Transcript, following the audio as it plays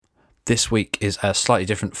This week is a slightly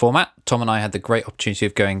different format. Tom and I had the great opportunity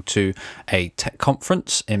of going to a tech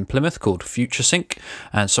conference in Plymouth called FutureSync.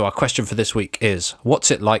 And so our question for this week is,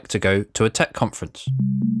 what's it like to go to a tech conference?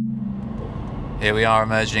 Here we are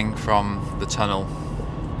emerging from the tunnel.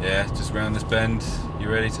 Yeah, just round this bend. You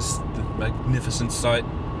ready to the magnificent sight?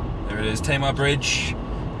 There it is, Tamar Bridge,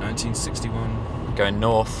 1961. Going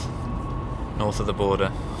north of the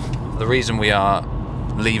border. The reason we are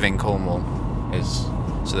leaving Cornwall is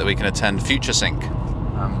so that we can attend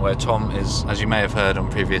FutureSync, where Tom is, as you may have heard on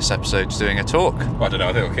previous episodes, doing a talk. Well, I don't know,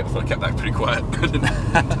 I think I kept that pretty quiet.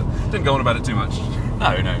 Didn't go on about it too much.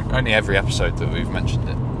 No, only every episode that we've mentioned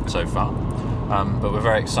it so far. But we're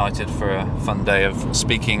very excited for a fun day of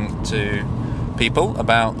speaking to people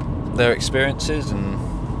about their experiences and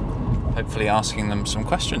hopefully asking them some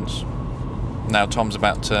questions. Now Tom's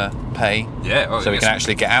about to pay, so we can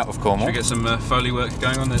actually get out of Cornwall. Should we get some Foley work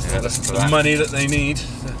going on? There's listen to the that. money that they need.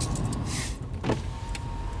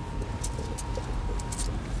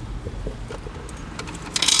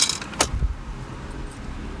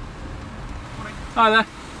 Hi there.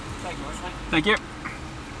 Thank you.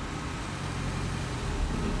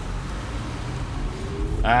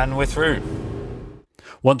 And we're through.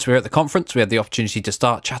 Once we were at the conference, we had the opportunity to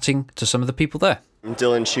start chatting to some of the people there. I'm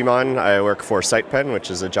Dylan Shimon. I work for SitePen,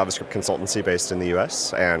 which is a JavaScript consultancy based in the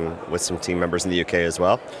US and with some team members in the UK as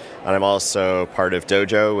well. And I'm also part of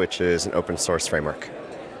Dojo, which is an open source framework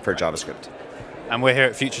for JavaScript. And we're here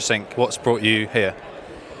at FutureSync. What's brought you here?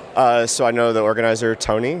 So I know the organizer,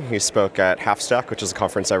 Tony. He spoke at Halfstack, which is a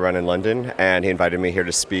conference I run in London, and he invited me here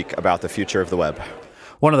to speak about the future of the web.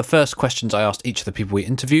 One of the first questions I asked each of the people we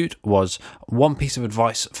interviewed was one piece of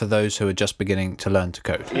advice for those who are just beginning to learn to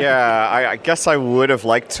code. Yeah, I guess I would have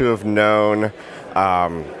liked to have known,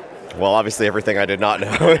 well, obviously everything I did not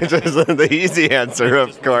know, which is the easy answer,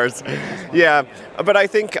 of course. Yeah, but I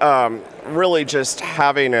think really just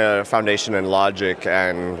having a foundation in logic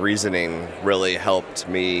and reasoning really helped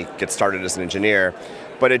me get started as an engineer,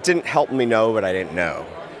 but it didn't help me know what I didn't know.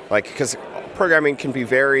 Because programming can be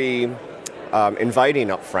very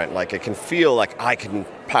inviting up front. It can feel like I can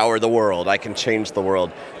power the world, I can change the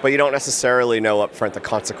world, but you don't necessarily know up front the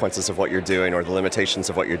consequences of what you're doing or the limitations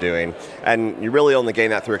of what you're doing. And you really only gain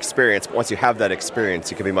that through experience. But once you have that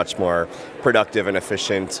experience, you can be much more productive and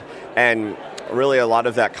efficient. And really a lot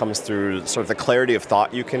of that comes through sort of the clarity of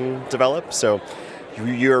thought you can develop. So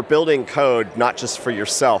you're building code not just for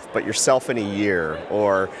yourself, but yourself in a year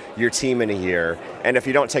or your team in a year. And if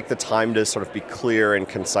you don't take the time to sort of be clear and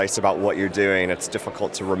concise about what you're doing, it's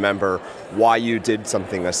difficult to remember why you did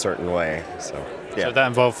something a certain way. So that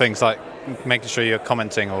involve things like making sure you're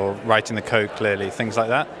commenting or writing the code clearly, things like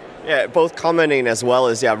that? Yeah, both commenting as well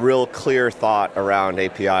as real clear thought around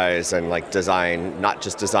APIs and design, not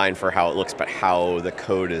just design for how it looks, but how the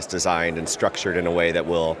code is designed and structured in a way that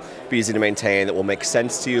will be easy to maintain, that will make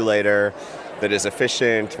sense to you later, that is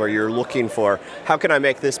efficient, where you're looking for how can I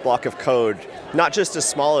make this block of code not just as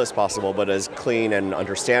small as possible, but as clean and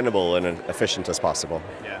understandable and efficient as possible.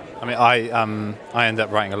 Yeah. I mean, I end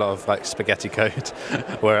up writing a lot of spaghetti code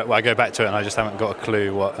where I go back to it and I just haven't got a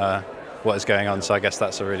clue what is going on, so I guess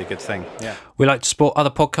that's a really good thing. Yeah. We like to support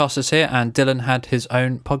other podcasters here, and Dylan had his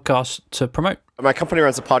own podcast to promote. My company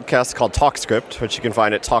runs a podcast called TalkScript, which you can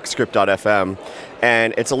find at talkscript.fm,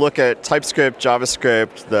 and it's a look at TypeScript,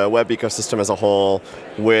 JavaScript, the web ecosystem as a whole,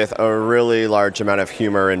 with a really large amount of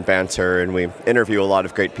humor and banter, and we interview a lot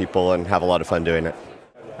of great people and have a lot of fun doing it.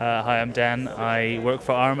 Hi, I'm Dan. I work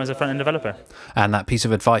for ARM as a front-end developer. And that piece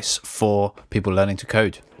of advice for people learning to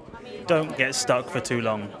code. Don't get stuck for too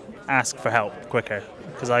long. Ask for help quicker,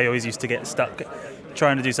 because I always used to get stuck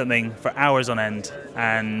trying to do something for hours on end,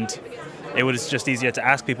 and it was just easier to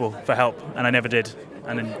ask people for help, and I never did,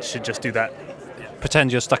 and then should just do that.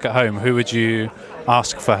 Pretend you're stuck at home. Who would you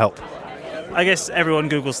ask for help? I guess everyone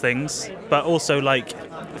Googles things, but also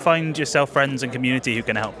find yourself friends and community who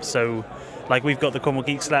can help. So we've got the Cornwall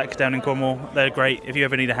Geek Slack down in Cornwall. They're great. If you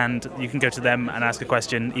ever need a hand, you can go to them and ask a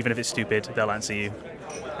question. Even if it's stupid, they'll answer you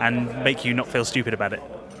and make you not feel stupid about it.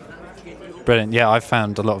 Brilliant. Yeah, I've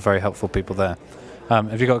found a lot of very helpful people there.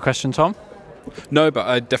 Have you got a question, Tom? No, but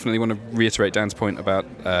I definitely want to reiterate Dan's point about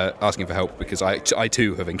asking for help, because I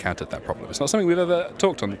too have encountered that problem. It's not something we've ever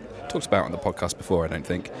talked about on the podcast before, I don't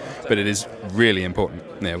think, but it is really important.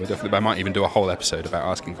 Yeah, I might even do a whole episode about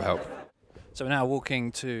asking for help. So we're now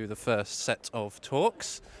walking to the first set of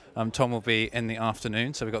talks. Tom will be in the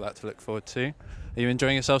afternoon, so we've got that to look forward to. Are you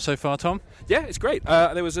enjoying yourself so far, Tom? Yeah, it's great.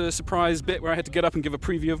 There was a surprise bit where I had to get up and give a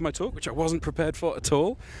preview of my talk, which I wasn't prepared for at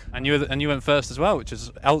all. And you went first as well, which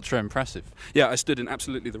is ultra impressive. Yeah, I stood in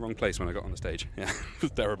absolutely the wrong place when I got on the stage. Yeah, it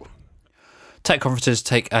was terrible. Tech conferences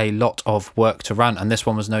take a lot of work to run, and this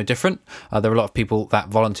one was no different. There were a lot of people that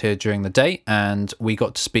volunteered during the day, and we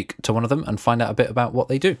got to speak to one of them and find out a bit about what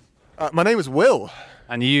they do. My name is Will.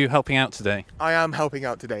 And are you helping out today? I am helping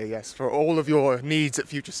out today, yes, for all of your needs at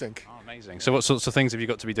FutureSync. Oh, amazing. So what sorts of things have you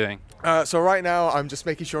got to be doing? So right now I'm just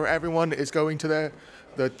making sure everyone is going to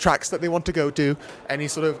the tracks that they want to go to. Any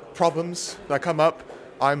sort of problems that come up,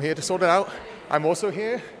 I'm here to sort it out. I'm also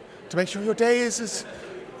here to make sure your day is as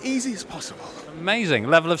easy as possible. Amazing.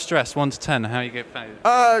 Level of stress, 1 to 10. How you get paid?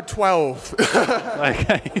 12.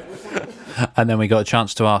 Okay. And then we got a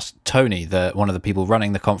chance to ask Tony, one of the people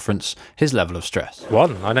running the conference, his level of stress.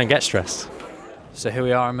 1. I don't get stressed. So here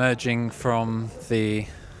we are emerging from the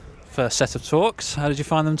first set of talks. How did you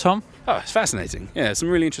find them, Tom? Oh, it's fascinating. Yeah, some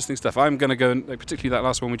really interesting stuff. I'm going to go and, particularly that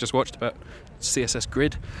last one we just watched about CSS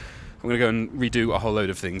Grid, I'm going to go and redo a whole load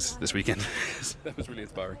of things this weekend. That was really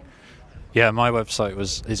inspiring. Yeah, my website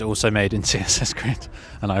is also made in CSS Grid,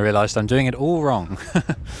 and I realised I'm doing it all wrong.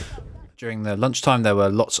 During the lunchtime, there were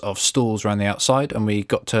lots of stalls around the outside, and we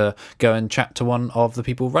got to go and chat to one of the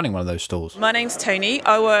people running one of those stalls. My name's Tony.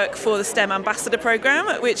 I work for the STEM Ambassador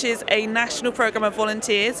Programme, which is a national programme of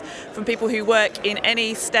volunteers from people who work in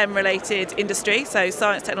any STEM-related industry, so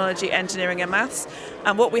science, technology, engineering and maths.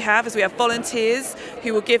 And what we have volunteers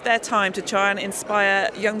who will give their time to try and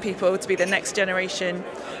inspire young people to be the next generation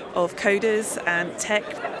of coders and tech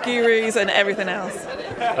gurus and everything else.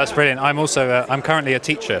 That's brilliant. I'm currently a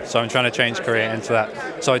teacher, so I'm trying to change career into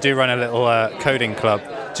that. So I do run a little coding club.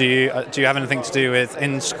 Do you have anything to do with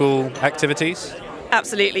in-school activities?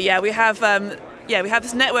 Absolutely, yeah. We have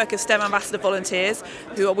this network of STEM Ambassador volunteers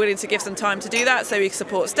who are willing to give some time to do that. So we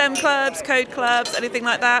support STEM clubs, code clubs, anything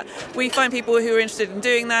like that. We find people who are interested in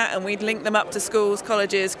doing that, and we link them up to schools,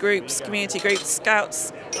 colleges, groups, community groups,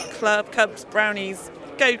 scouts, cubs, brownies,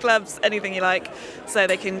 code clubs, anything you like, so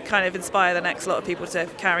they can kind of inspire the next lot of people to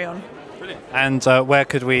carry on. Brilliant. And where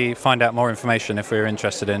could we find out more information if we were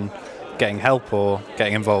interested in getting help or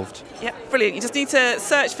getting involved? Yep, brilliant. You just need to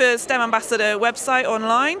search for STEM Ambassador website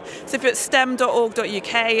online. So if you're at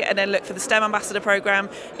stem.org.uk and then look for the STEM Ambassador Programme,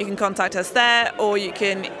 you can contact us there, or you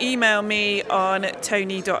can email me on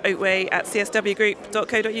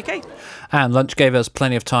tony.oatway@cswgroup.co.uk. And lunch gave us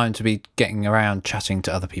plenty of time to be getting around chatting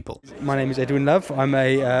to other people. My name is Edwin Love. I'm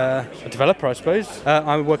a developer, I suppose.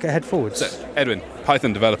 I work at HeadForwards. So, Edwin,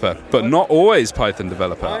 Python developer, but not always Python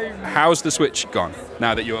developer. How's the switch gone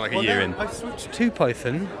now that you're like a year in? I switched to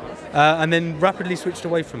Python and then rapidly switched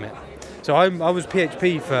away from it. So I was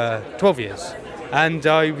PHP for 12 years, and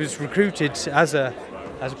I was recruited as a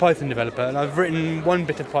Python developer, and I've written one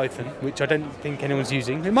bit of Python, which I don't think anyone's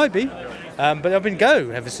using. It might be, but I've been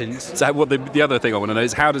Go ever since. So what the other thing I want to know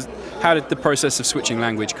is how did the process of switching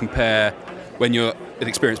language compare when you're an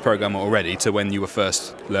experienced programmer already to when you were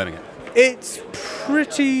first learning it? It's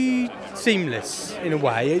pretty seamless in a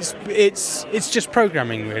way. It's just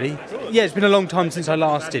programming, really. Yeah, it's been a long time since I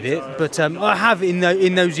last did it, but I have in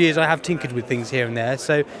those years I have tinkered with things here and there.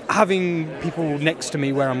 So having people next to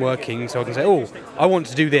me where I'm working, so I can say, "Oh, I want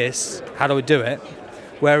to do this. How do I do it?"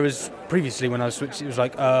 Whereas previously, when I switched, it was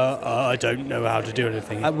like, I don't know how to do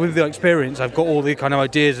anything. With the experience, I've got all the kind of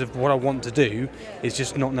ideas of what I want to do. It's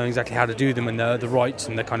just not knowing exactly how to do them, and the rights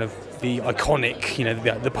and the kind of the iconic,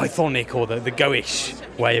 the Pythonic or the Go-ish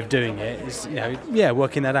way of doing it. It's,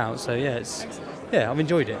 working that out. So I've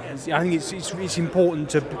enjoyed it. I think it's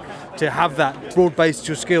important to have that broad-based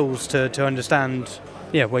your skills to understand.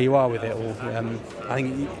 Yeah, where you are with it all. I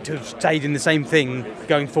think to have stayed in the same thing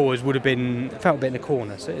going forwards would have felt a bit in a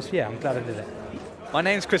corner. So I'm glad I did it. My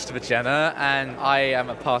name's Christopher Jenner, and I am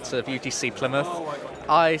a part of UTC Plymouth.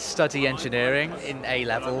 I study engineering in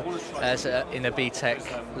A-level in a BTEC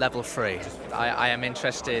level 3. I am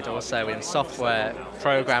interested also in software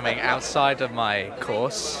programming outside of my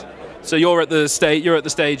course. So you're at the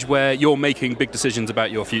stage where you're making big decisions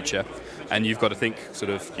about your future. And you've got to think sort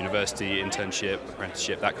of university, internship,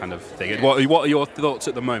 apprenticeship, that kind of thing. What are your thoughts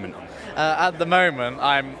at the moment? At the moment,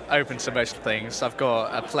 I'm open to most things. I've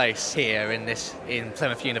got a place here in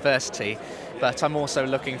Plymouth University, but I'm also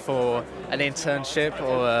looking for an internship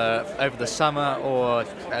or over the summer or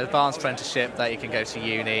an advanced apprenticeship that you can go to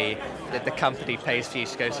uni. The company pays for you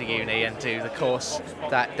to go to uni and do the course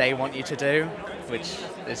that they want you to do, which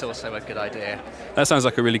is also a good idea. That sounds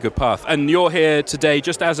like a really good path. And you're here today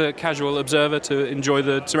just as a casual observer to enjoy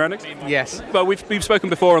the surroundings? Yes. Well, we've spoken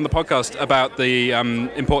before on the podcast about the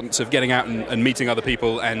importance of getting out and meeting other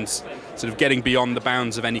people and sort of getting beyond the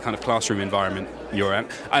bounds of any kind of classroom environment you're at.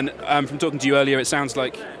 And from talking to you earlier, it sounds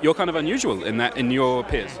like you're kind of unusual in your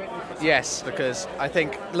peers. Yes, because I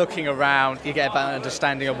think looking around, you get a better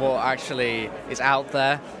understanding of what actually is out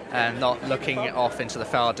there, and not looking off into the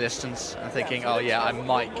far distance and thinking, oh yeah, I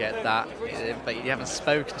might get that, but you haven't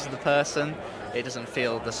spoken to the person, it doesn't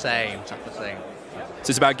feel the same type of thing. So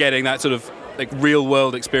it's about getting that sort of like real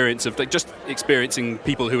world experience of like just experiencing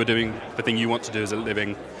people who are doing the thing you want to do as a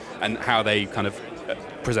living and how they kind of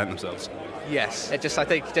present themselves. Yes, I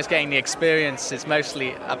think just getting the experience is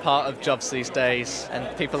mostly a part of jobs these days,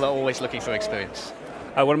 and people are always looking for experience.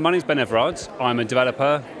 Well, my name's Ben Everard. I'm a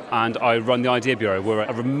developer and I run the Idea Bureau. We're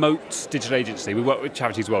a remote digital agency. We work with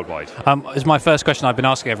charities worldwide. Is my first question I've been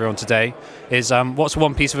asking everyone today is what's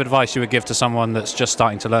one piece of advice you would give to someone that's just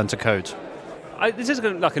starting to learn to code? This is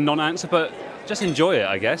like a non-answer, but just enjoy it,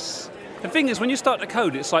 I guess. The thing is, when you start to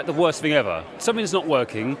code, it's like the worst thing ever. Something's not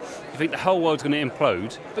working, you think the whole world's going to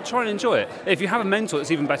implode, but try and enjoy it. If you have a mentor,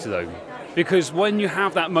 it's even better though. Because when you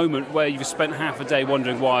have that moment where you've spent half a day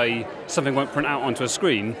wondering why something won't print out onto a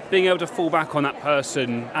screen, being able to fall back on that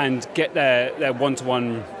person and get their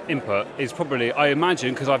one-to-one input is probably, I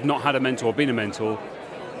imagine, because I've not had a mentor or been a mentor,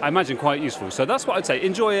 I imagine quite useful. So that's what I'd say,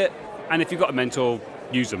 enjoy it, and if you've got a mentor,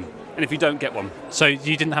 use them. And if you don't, get one. So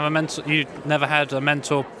you didn't have a mentor, you never had a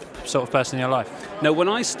mentor sort of person in your life? No, when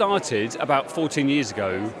I started about 14 years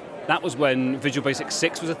ago, that was when Visual Basic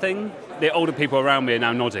 6 was a thing. The older people around me are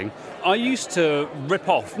now nodding. I used to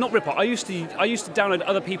I used to download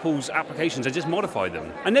other people's applications and just modify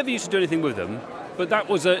them. I never used to do anything with them, but that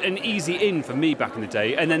was an easy in for me back in the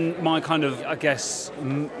day. And then my kind of, I guess,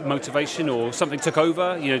 motivation or something took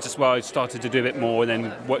over, just where I started to do a bit more and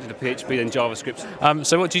then worked with the PHP, then JavaScript.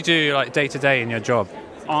 So what do you do like day to day in your job?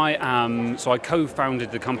 I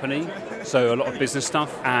co-founded the company, so a lot of business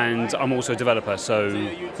stuff, and I'm also a developer, so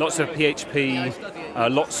lots of PHP,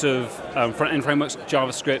 lots of front-end frameworks,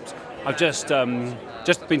 JavaScript. I've just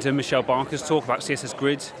been to Michelle Barker's talk about CSS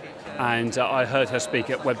Grid, and I heard her speak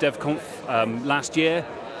at WebDevConf last year,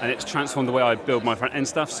 and it's transformed the way I build my front-end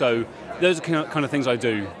stuff, so those are the kind of things I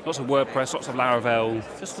do. Lots of WordPress, lots of Laravel,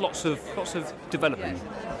 just lots of developing.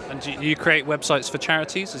 And do you create websites for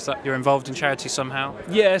charities? Is that you're involved in charities somehow?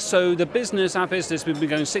 Yeah, so our business, we've been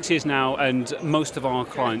going 6 years now, and most of our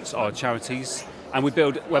clients are charities. And we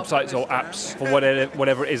build websites or apps for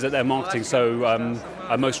whatever it is that they're marketing. So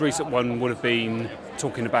our most recent one would have been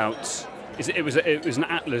talking about, it was an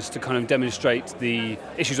atlas to kind of demonstrate the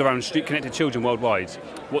issues around street-connected children worldwide,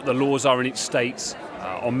 what the laws are in each state,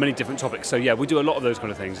 on many different topics. So yeah, we do a lot of those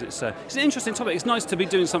kind of things. It's an interesting topic. It's nice to be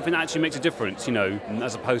doing something that actually makes a difference,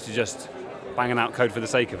 as opposed to just banging out code for the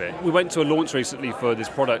sake of it. We went to a launch recently for this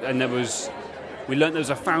product, and we learned there was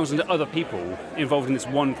 1,000 other people involved in this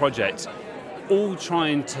one project, all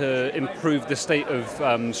trying to improve the state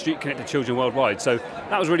of street-connected children worldwide. So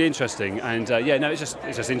that was really interesting. And it's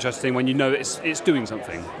just interesting when you know it's doing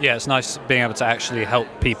something. Yeah, it's nice being able to actually help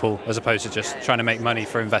people as opposed to just trying to make money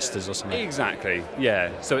for investors or something. Exactly.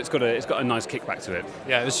 Yeah. So it's got a nice kickback to it.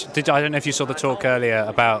 Yeah. I don't know if you saw the talk earlier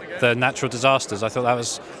about the natural disasters. I thought that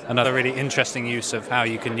was another really interesting use of how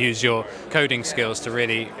you can use your coding skills to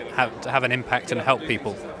really have an impact and help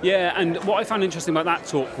people. Yeah, and what I found interesting about that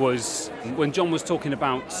talk was when John was talking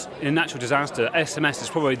about in a natural disaster, SMS is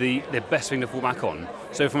probably the best thing to fall back on.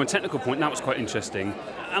 So from a technical point, that was quite interesting.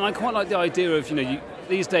 And I quite like the idea of,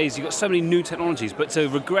 these days you've got so many new technologies, but to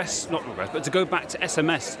but to go back to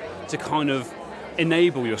SMS to kind of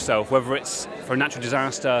enable yourself, whether it's for a natural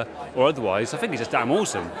disaster or otherwise, I think it's just damn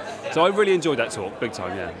awesome. So I really enjoyed that talk, big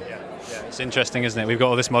time, yeah. It's interesting, isn't it? We've got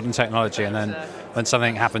all this modern technology, and then when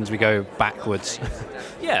something happens, we go backwards.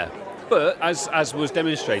 Yeah, but as was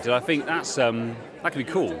demonstrated, I think that could be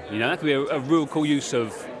cool. That could be a real cool use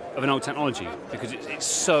of an old technology, because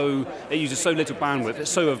it uses so little bandwidth,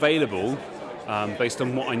 it's so available based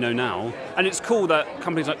on what I know now, and it's cool that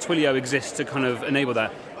companies like Twilio exist to kind of enable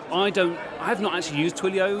that. I have not actually used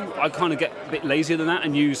Twilio. I kind of get a bit lazier than that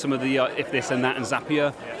and use some of the if this and that and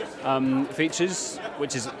Zapier features,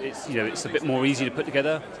 which is it's a bit more easy to put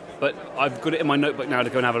together. But I've got it in my notebook now to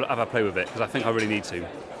go and have a play with it, because I think I really need to.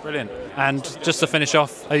 Brilliant. And just to finish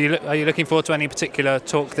off, are you looking forward to any particular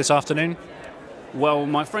talk this afternoon? Well,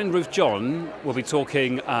 my friend Ruth John will be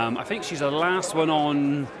talking. I think she's the last one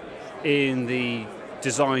on in the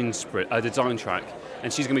design track.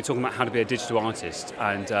 And she's going to be talking about how to be a digital artist.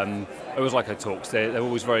 And I always like her talks. They're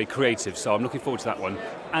always very creative, so I'm looking forward to that one.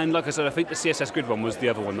 And like I said, I think the CSS Grid one was the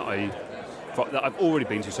other one that I've already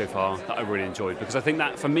been to so far that I really enjoyed, because I think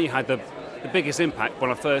that for me had the biggest impact when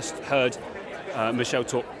I first heard Michelle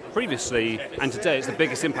talk previously and today, it's the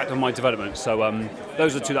biggest impact on my development. So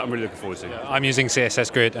those are the two that I'm really looking forward to. I'm using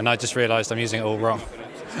CSS Grid, and I just realised I'm using it all wrong.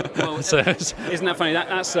 Well, So- isn't that funny?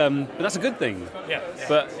 That's a good thing. Yeah.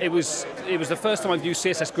 But it was the first time I've used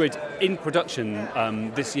CSS Grid in production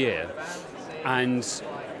this year, and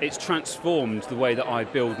it's transformed the way that I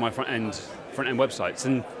build my front end websites.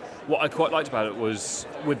 And what I quite liked about it was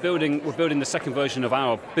we're building the second version of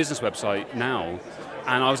our business website now,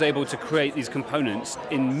 and I was able to create these components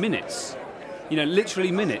in minutes.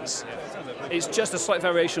 Literally minutes. It's just a slight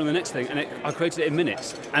variation on the next thing, and I created it in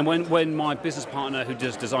minutes. And when my business partner, who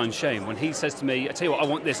does design, Shane, when he says to me, "I tell you what, I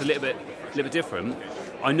want this a little bit different,"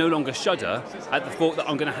 I no longer shudder at the thought that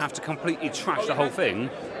I'm going to have to completely trash the whole thing.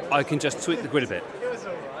 I can just tweak the grid a bit.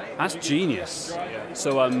 That's genius.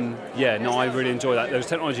 So I really enjoy that. Those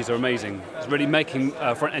technologies are amazing. It's really making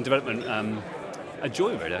front-end development a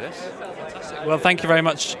joy, really, I guess. Well, thank you very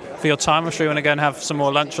much for your time. I'm sure you want to go and have some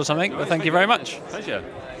more lunch or something, but thank you very much. Pleasure.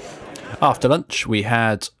 After lunch, we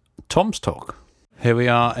had Tom's talk. Here we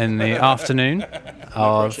are in the afternoon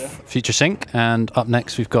of FutureSync, and up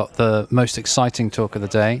next we've got the most exciting talk of the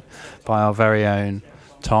day by our very own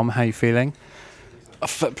Tom. How are you feeling?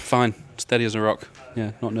 Fine, steady as a rock.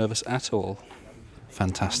 Yeah, not nervous at all.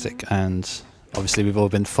 Fantastic. And obviously we've all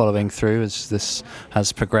been following through as this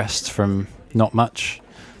has progressed from not much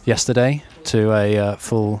yesterday to a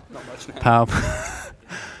full power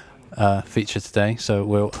feature today.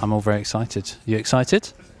 So I'm all very excited. You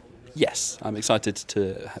excited? Yes, I'm excited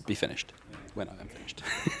to be finished when I am finished.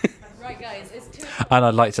 Right, guys, it's 2 And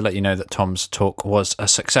I'd like to let you know that Tom's talk was a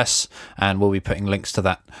success, and we'll be putting links to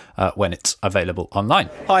that when it's available online.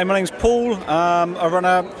 Hi, my name's Paul. I run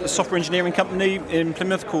a software engineering company in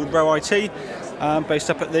Plymouth called Row IT, based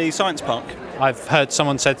up at the Science Park. I've heard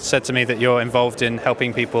someone said to me that you're involved in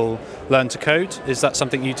helping people learn to code. Is that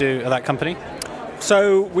something you do at that company?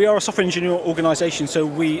 So we are a software engineering organisation, so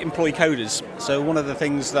we employ coders. So one of the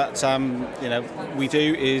things that we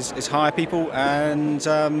do is hire people, and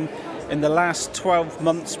in the last 12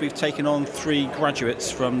 months we've taken on 3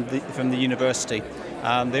 graduates from the university.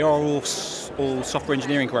 They are all software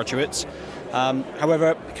engineering graduates.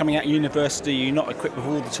 However, coming out of university, you're not equipped with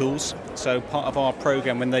all the tools. So part of our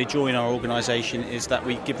programme when they join our organisation is that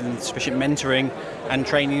we give them sufficient mentoring and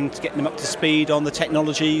training to get them up to speed on the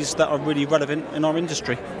technologies that are really relevant in our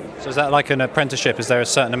industry. So is that like an apprenticeship? Is there a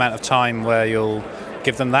certain amount of time where you'll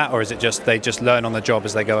give them that, or is it just they just learn on the job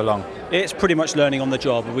as they go along? It's pretty much learning on the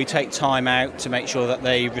job. We take time out to make sure that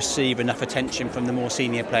they receive enough attention from the more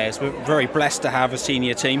senior players. We're very blessed to have a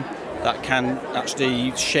senior team that can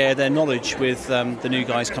actually share their knowledge with the new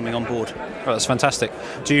guys coming on board. Well, that's fantastic.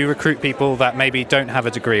 Do you recruit people that maybe don't have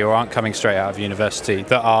a degree or aren't coming straight out of university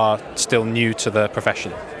that are still new to the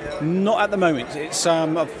profession? Not at the moment. It's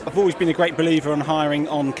I've always been a great believer in hiring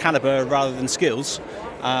on calibre rather than skills,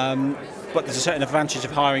 but there's a certain advantage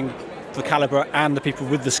of hiring for calibre and the people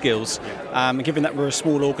with the skills. Given that we're a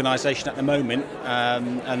small organisation at the moment,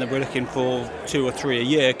 and that we're looking for 2 or 3 a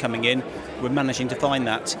year coming in, we're managing to find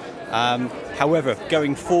that. However,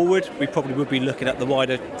 going forward, we probably would be looking at the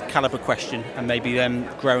wider calibre question and maybe then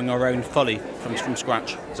growing our own fully from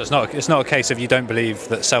scratch. So it's not a case of you don't believe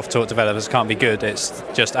that self-taught developers can't be good. It's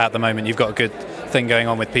just at the moment you've got a good thing going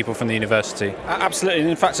on with people from the university. Absolutely.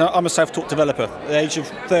 In fact, I'm a self-taught developer. At the age of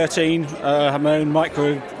 13, I have my own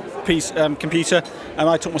micro computer, and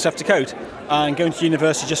I taught myself to code. And going to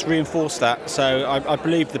university just reinforced that. So I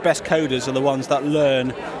believe the best coders are the ones that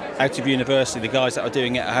learn out of university, the guys that are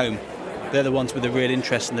doing it at home. They're the ones with the real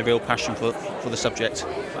interest and the real passion for the subject.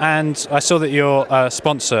 And I saw that you're a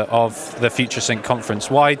sponsor of the FutureSync conference.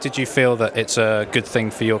 Why did you feel that it's a good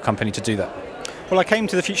thing for your company to do that? Well, I came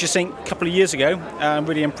to the FutureSync a couple of years ago. I'm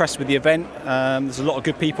really impressed with the event. There's a lot of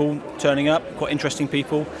good people turning up, quite interesting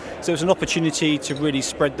people. So it was an opportunity to really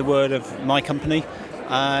spread the word of my company.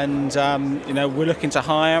 And we're looking to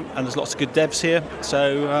hire, and there's lots of good devs here.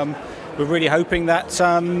 So we're really hoping that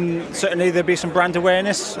certainly there'll be some brand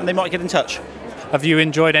awareness, and they might get in touch. Have you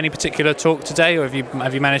enjoyed any particular talk today, or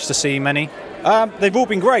have you managed to see many? They've all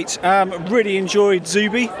been great. Really enjoyed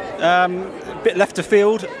Zuby. A bit left of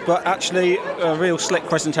field, but actually a real slick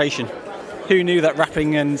presentation. Who knew that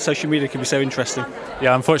rapping and social media could be so interesting?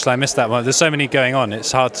 Yeah, unfortunately I missed that one. There's so many going on.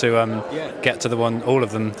 It's hard to get to all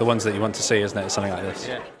of them, the ones that you want to see, isn't it? Something like this.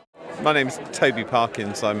 Yeah. My name's Toby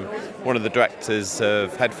Parkins. I'm one of the directors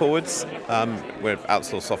of HeadForwards. We're an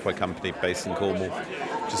outsourced software company based in Cornwall,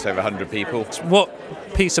 just over 100 people. What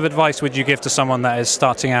piece of advice would you give to someone that is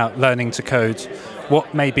starting out learning to code?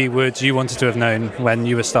 What maybe would you wanted to have known when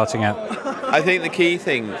you were starting out? I think the key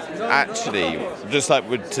thing, actually, just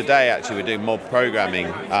like today, we're doing mob programming,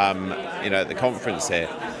 at the conference here.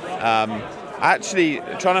 Actually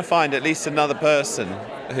trying to find at least another person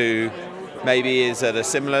who maybe is at a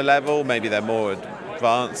similar level, maybe they're more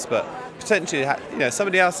advanced, but potentially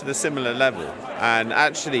somebody else at a similar level, and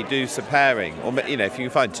actually do some pairing, or if you can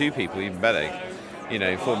find two people, even better.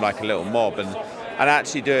 Form like a little mob and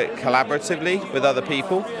actually do it collaboratively with other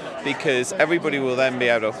people, because everybody will then be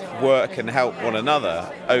able to work and help one another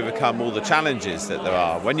overcome all the challenges that there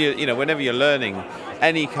are. Whenever you're learning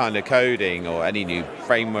any kind of coding or any new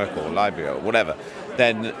framework or library or whatever,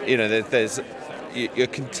 then you're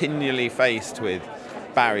continually faced with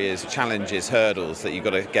barriers, challenges, hurdles that you've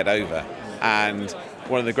got to get over. And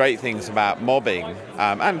one of the great things about mobbing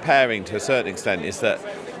and pairing to a certain extent is that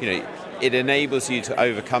it enables you to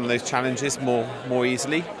overcome those challenges more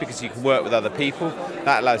easily, because you can work with other people.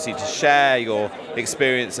 That allows you to share your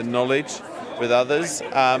experience and knowledge with others,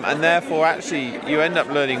 and therefore actually you end up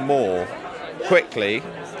learning more quickly,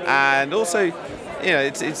 and also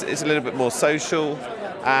it's a little bit more social,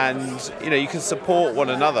 and you can support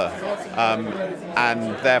one another,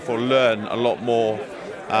 and therefore learn a lot more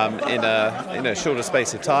in a shorter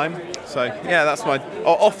space of time. So yeah, that's my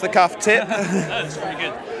off-the-cuff tip. That's very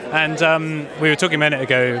good. And we were talking a minute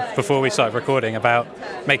ago before we started recording about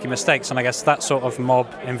making mistakes, and I guess that sort of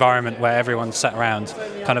mob environment where everyone's sat around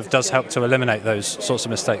kind of does help to eliminate those sorts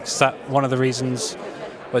of mistakes. Is that one of the reasons,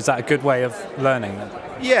 or is that a good way of learning?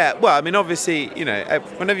 Yeah, well, I mean, obviously,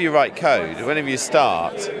 whenever you write code, whenever you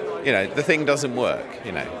start, the thing doesn't work,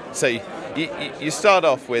 So you start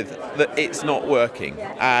off with that it's not working,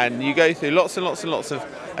 and you go through lots and lots and lots of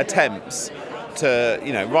attempts to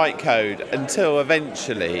write code until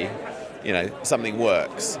eventually something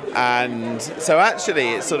works. And so actually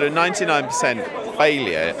it's sort of 99%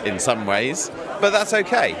 failure in some ways, but that's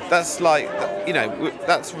okay. That's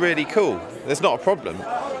that's really cool. There's not a problem.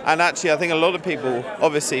 And actually I think a lot of people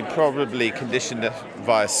obviously probably conditioned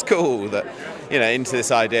via school that into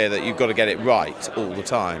this idea that you've got to get it right all the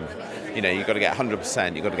time. You've got to get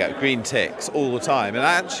 100%, you've got to get green ticks all the time. And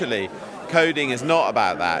actually coding is not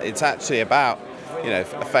about that. It's actually about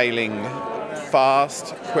failing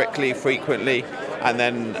fast, quickly, frequently, and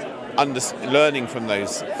then learning from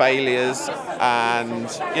those failures, and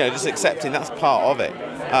just accepting that's part of it.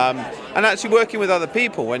 And actually working with other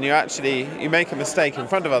people when you make a mistake in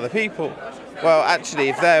front of other people. Well, actually,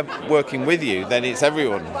 if they're working with you, then it's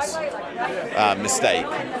everyone's mistake.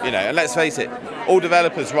 And let's face it, all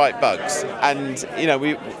developers write bugs, and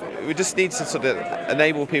we just need to sort of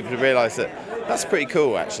enable people to realise that that's pretty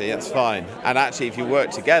cool. Actually, that's fine. And actually, if you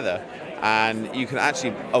work together, and you can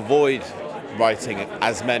actually avoid writing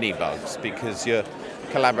as many bugs because you're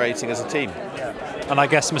collaborating as a team. And I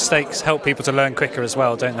guess mistakes help people to learn quicker as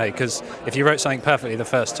well, don't they? Because if you wrote something perfectly the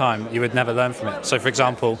first time, you would never learn from it. So, for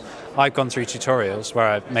example, I've gone through tutorials where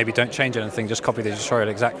I maybe don't change anything, just copy the tutorial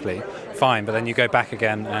exactly, fine, but then you go back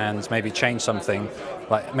again and maybe change something,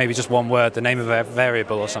 like maybe just one word, the name of a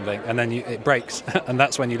variable or something, and then it breaks, and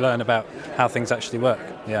that's when you learn about how things actually work.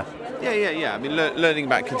 Yeah. Yeah. I mean, learning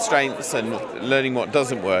about constraints and learning what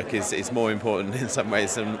doesn't work is more important in some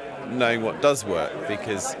ways than knowing what does work,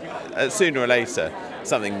 because sooner or later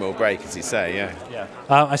something will break, as you say. Yeah.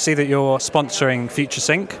 I see that you're sponsoring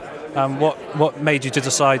FutureSync. What made you to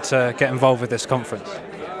decide to get involved with this conference?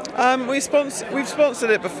 We've sponsored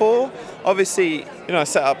it before. Obviously, I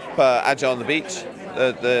set up Agile on the Beach,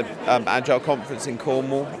 the Agile conference in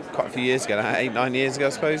Cornwall quite a few years ago, 8-9 years ago, I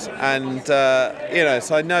suppose. And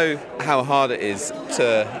so I know how hard it is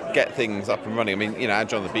to get things up and running. I mean,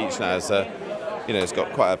 Agile on the Beach now is it's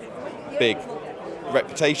got quite a big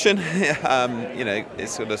reputation.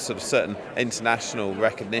 It's got a sort of certain international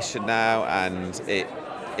recognition now, and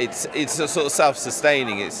it's a sort of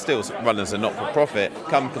self-sustaining. It's still run as a not-for-profit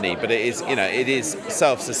company, but it is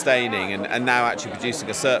self-sustaining, and now actually producing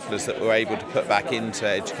a surplus that we're able to put back into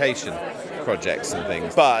education projects and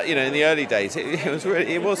things. But in the early days,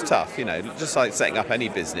 it was tough. Just like setting up any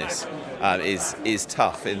business is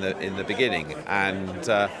tough in the beginning, and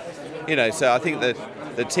so I think that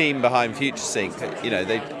the team behind FutureSync,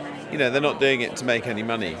 they're not doing it to make any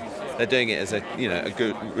money. They're doing it as a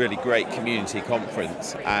good, really great community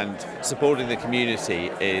conference, and supporting the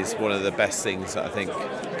community is one of the best things that I think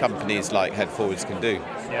companies like HeadForwards can do.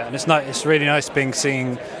 Yeah, and it's really nice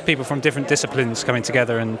seeing people from different disciplines coming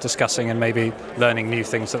together and discussing and maybe learning new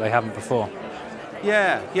things that they haven't before.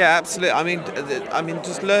 Yeah, absolutely. I mean,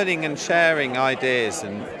 just learning and sharing ideas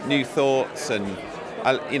and new thoughts, and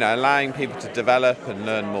allowing people to develop and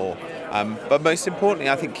learn more But most importantly,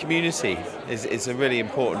 I think community is a really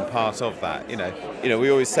important part of that. You know, we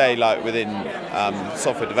always say, like within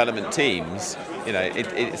software development teams, you know,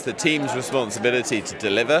 it's the team's responsibility to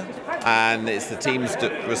deliver, and it's the team's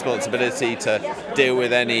responsibility to deal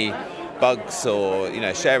with any bugs or, you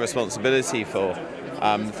know, share responsibility for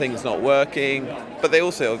things not working. But they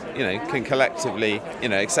also, you know, can collectively, you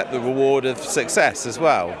know, accept the reward of success as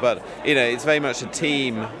well. But, you know, it's very much a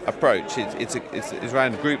team approach. It's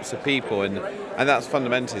around groups of people, and that's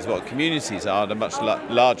fundamentally is what communities are at a much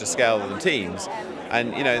larger scale than teams.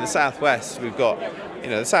 And, you know, in the Southwest, we've got, you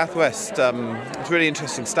know, the Southwest, it's a really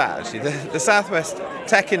interesting stat actually. The Southwest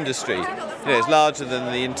tech industry, you know, is larger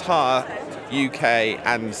than the entire UK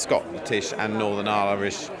and Scottish and Northern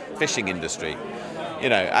Irish fishing industry. You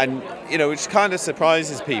know, and, you know, which kind of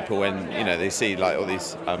surprises people when, you know, they see like all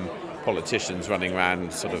these politicians running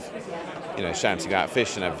around sort of, you know, shouting about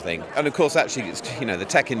fish and everything. And of course, actually, it's, you know, the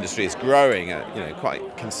tech industry is growing at, you know,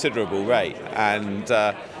 quite considerable rate. And,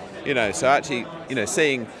 you know, so actually, you know,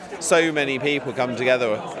 seeing so many people come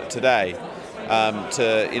together today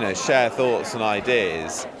to, you know, share thoughts and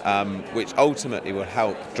ideas, which ultimately will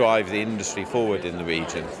help drive the industry forward in the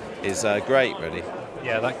region, is great, really.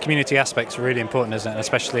 Yeah, that community aspect's really important, isn't it?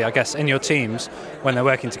 Especially, I guess, in your teams, when they're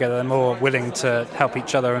working together, they're more willing to help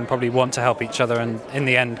each other and probably want to help each other and, in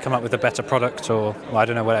the end, come up with a better product or, well, I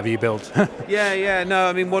don't know, whatever you build. Yeah. No,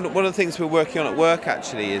 I mean, one of the things we're working on at work,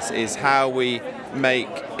 actually, is how we make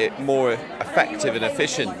it more effective and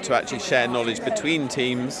efficient to actually share knowledge between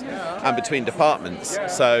teams and between departments.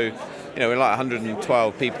 So, you know, we're like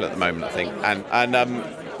 112 people at the moment, I think.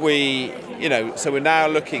 And we, you know, so we're now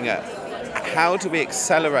looking at how do we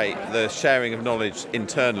accelerate the sharing of knowledge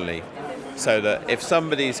internally, so that if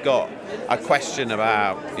somebody's got a question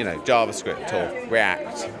about, you know, JavaScript or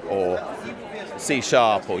React or C#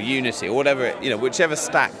 or Unity or whatever, you know, whichever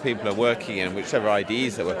stack people are working in, whichever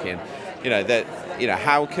IDEs they're working in, you know, that, you know,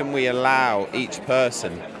 how can we allow each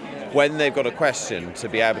person, when they've got a question, to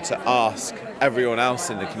be able to ask everyone else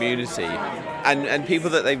in the community and people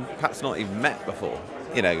that they've perhaps not even met before,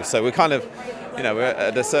 you know. So we're kind of, you know, we're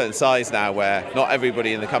at a certain size now where not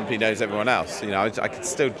everybody in the company knows everyone else. You know, I can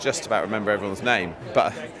still just about remember everyone's name,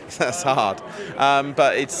 but that's hard.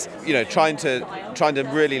 But it's, you know, trying to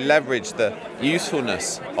really leverage the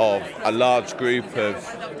usefulness of a large group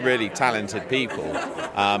of really talented people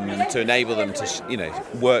to enable them to, you know,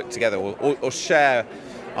 work together or share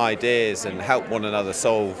ideas and help one another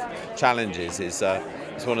solve challenges is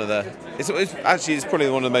one of the. It's probably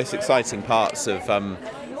one of the most exciting parts of.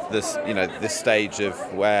 This stage of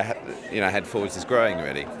where, you know, Head Forwards is growing,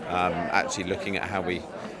 really. Actually looking at how we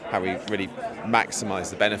really maximise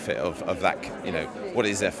the benefit of that, you know, what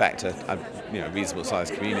is in effect a reasonable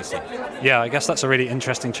sized community. Yeah, I guess that's a really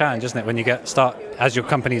interesting challenge, isn't it? When you as your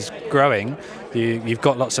company's growing, you've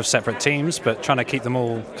got lots of separate teams, but trying to keep them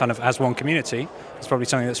all kind of as one community is probably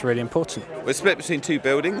something that's really important. We're split between two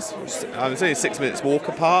buildings. It's only 6 minutes walk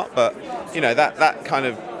apart, but, you know, that kind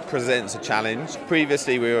of presents a challenge.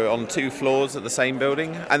 Previously we were on 2 floors at the same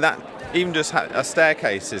building, and that even just a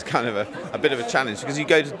staircase is kind of a bit of a challenge because you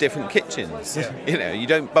go to different kitchens. Yeah. You know, you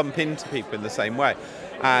don't bump into people in the same way.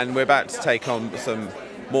 And we're about to take on some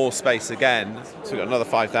more space again, so we've got another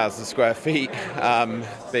 5,000 square feet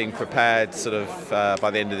being prepared sort of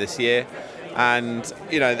by the end of this year. And,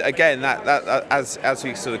 you know, again, that as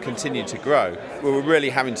we sort of continue to grow, we're really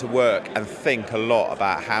having to work and think a lot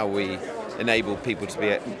about how we enable people to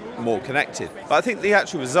be more connected. But I think the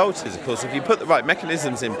actual result is, of course, if you put the right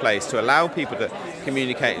mechanisms in place to allow people to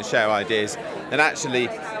communicate and share ideas, then actually,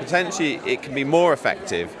 potentially, it can be more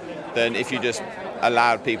effective than if you just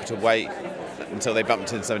allowed people to wait until they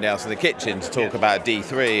bumped into somebody else in the kitchen to talk about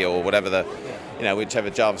D3 or whatever whichever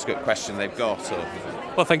JavaScript question they've got.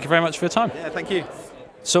 Well, thank you very much for your time. Yeah, thank you.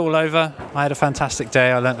 It's all over. I had a fantastic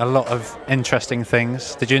day. I learnt a lot of interesting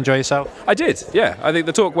things. Did you enjoy yourself? I did, yeah. I think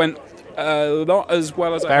the talk went not as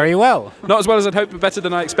well as very well. Not as well as I'd hoped, but better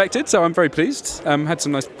than I expected. So I'm very pleased. Had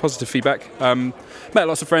some nice positive feedback. Met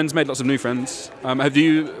lots of friends, made lots of new friends. Have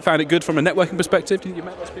you found it good from a networking perspective? Did you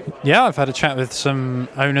met lots of people? Yeah, I've had a chat with some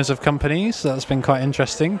owners of companies. That's been quite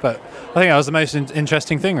interesting. But I think that was the most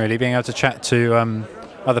interesting thing, really, being able to chat to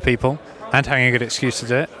other people and having a good excuse to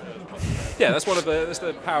do it. Yeah, that's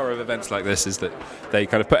the power of events like this, is that they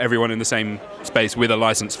kind of put everyone in the same space with a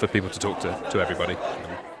license for people to talk to everybody.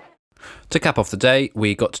 To cap off the day,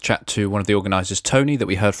 we got to chat to one of the organisers, Tony, that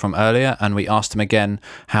we heard from earlier, and we asked him again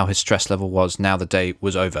how his stress level was now the day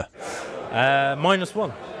was over.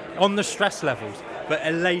 -1 on the stress levels, but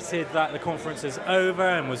elated that the conference is over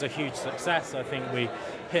and was a huge success. I think we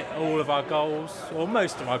hit all of our goals, or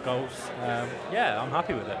most of our goals. I'm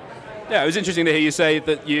happy with it. Yeah, it was interesting to hear you say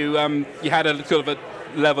that you had a sort of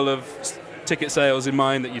a level of ticket sales in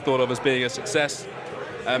mind that you thought of as being a success,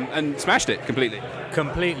 and smashed it completely.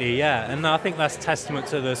 Completely, yeah. And I think that's testament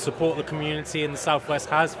to the support the community in the Southwest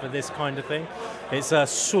has for this kind of thing. It's a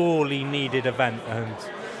sorely needed event, and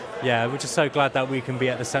yeah, we're just so glad that we can be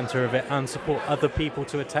at the centre of it and support other people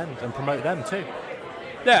to attend and promote them too.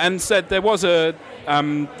 Yeah, and said there was a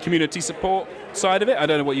community support side of it. I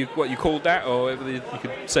don't know what you called that, or whether you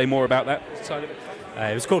could say more about that side of it.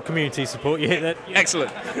 It was called community support. You hit that.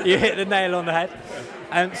 Excellent. You hit the nail on the head.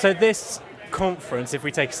 So this conference, if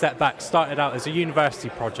we take a step back, started out as a university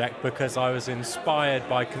project because I was inspired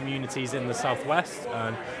by communities in the Southwest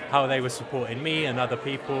and how they were supporting me and other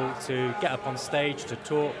people to get up on stage to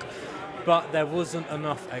talk, but there wasn't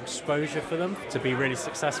enough exposure for them to be really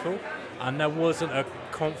successful, and there wasn't a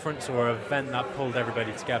conference or event that pulled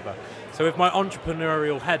everybody together. So with my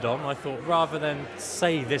entrepreneurial head on, I thought rather than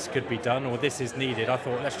say this could be done or this is needed, I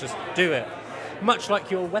thought let's just do it, much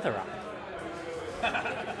like your weather app.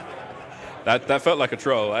 That felt like a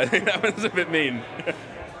troll. I think that was a bit mean.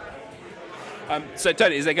 So,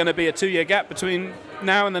 Tony, is there going to be a 2-year gap between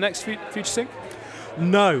now and the next Future Sync?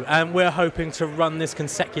 No, and we're hoping to run this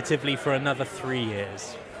consecutively for another 3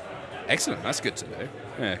 years. Excellent. That's good to know.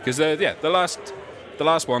 Yeah, because the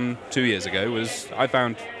last one 2 years ago I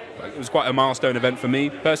found it was quite a milestone event for me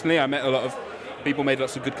personally. I met a lot of people, made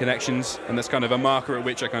lots of good connections, and that's kind of a marker at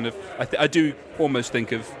which I do almost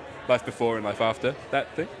think of life before and life after that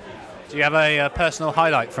thing. Do you have a personal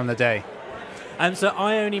highlight from the day? So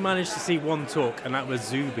I only managed to see one talk, and that was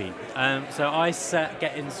Zuby. So I set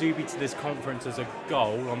getting Zuby to this conference as a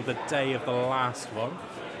goal on the day of the last one.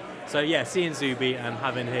 So yeah, seeing Zuby and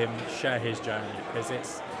having him share his journey, because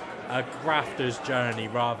it's a grafter's journey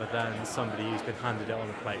rather than somebody who's been handed it on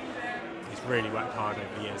a plate. He's really worked hard over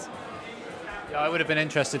the years. Yeah, I would have been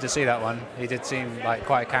interested to see that one. He did seem like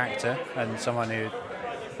quite a character and someone who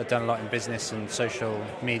had done a lot in business and social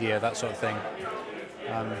media, that sort of thing.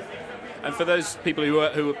 And for those people who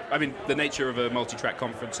I mean, the nature of a multi-track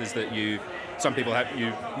conference is that you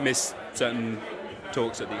miss certain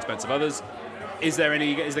talks at the expense of others. Is there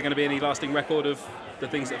going to be any lasting record of the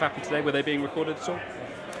things that have happened today? Were they being recorded at all?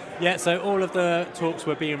 Yeah, so all of the talks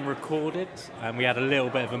were being recorded, and we had a little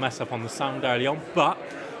bit of a mess up on the sound early on, but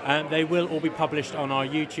they will all be published on our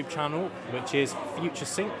YouTube channel, which is Future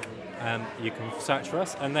Sync. You can search for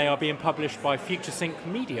us, and they are being published by Future Sync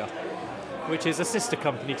Media, which is a sister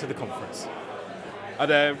company to the conference. Are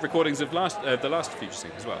there recordings of the last Future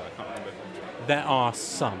Sync as well? I can't remember. There are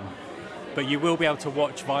some, but you will be able to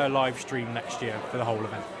watch via live stream next year for the whole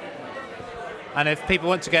event. And if people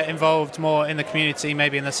want to get involved more in the community,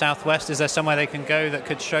 maybe in the Southwest, is there somewhere they can go that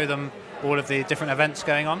could show them all of the different events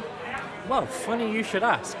going on? Well, funny you should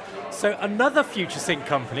ask. So another Future Sync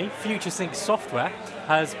company, Future Sync Software,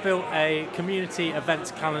 has built a community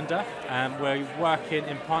events calendar. We're working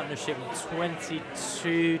in partnership with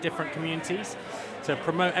 22 different communities to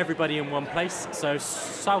promote everybody in one place. So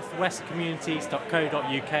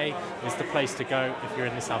southwestcommunities.co.uk is the place to go if you're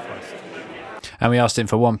in the Southwest. And we asked him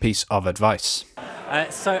for one piece of advice.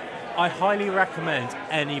 So I highly recommend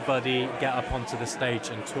anybody get up onto the stage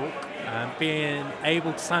and talk. Being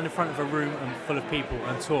able to stand in front of a room full of people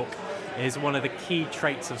and talk is one of the key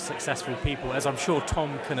traits of successful people, as I'm sure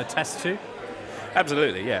Tom can attest to.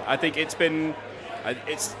 Absolutely, yeah. I think it's very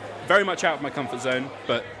much out of my comfort zone,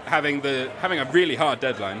 but having a really hard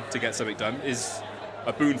deadline to get something done is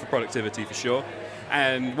a boon for productivity for sure.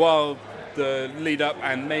 And while the lead up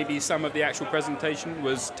and maybe some of the actual presentation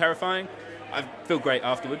was terrifying, I feel great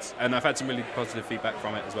afterwards, and I've had some really positive feedback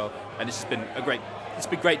from it as well. And it's just been it's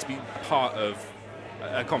been great to be part of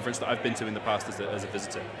a conference that I've been to in the past as a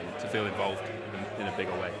visitor, and to feel involved in a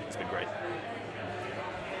bigger way. It's been great.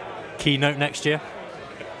 Keynote next year.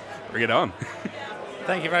 Bring it on.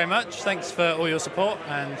 Thank you very much. Thanks for all your support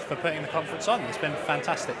and for putting the conference on. It's been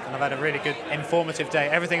fantastic, and I've had a really good, informative day.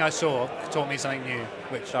 Everything I saw taught me something new,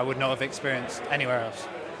 which I would not have experienced anywhere else.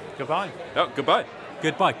 Goodbye. Oh, goodbye.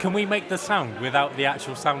 Goodbye. Can we make the sound without the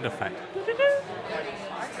actual sound effect?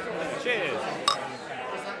 Cheers.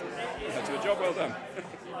 That's a job well done.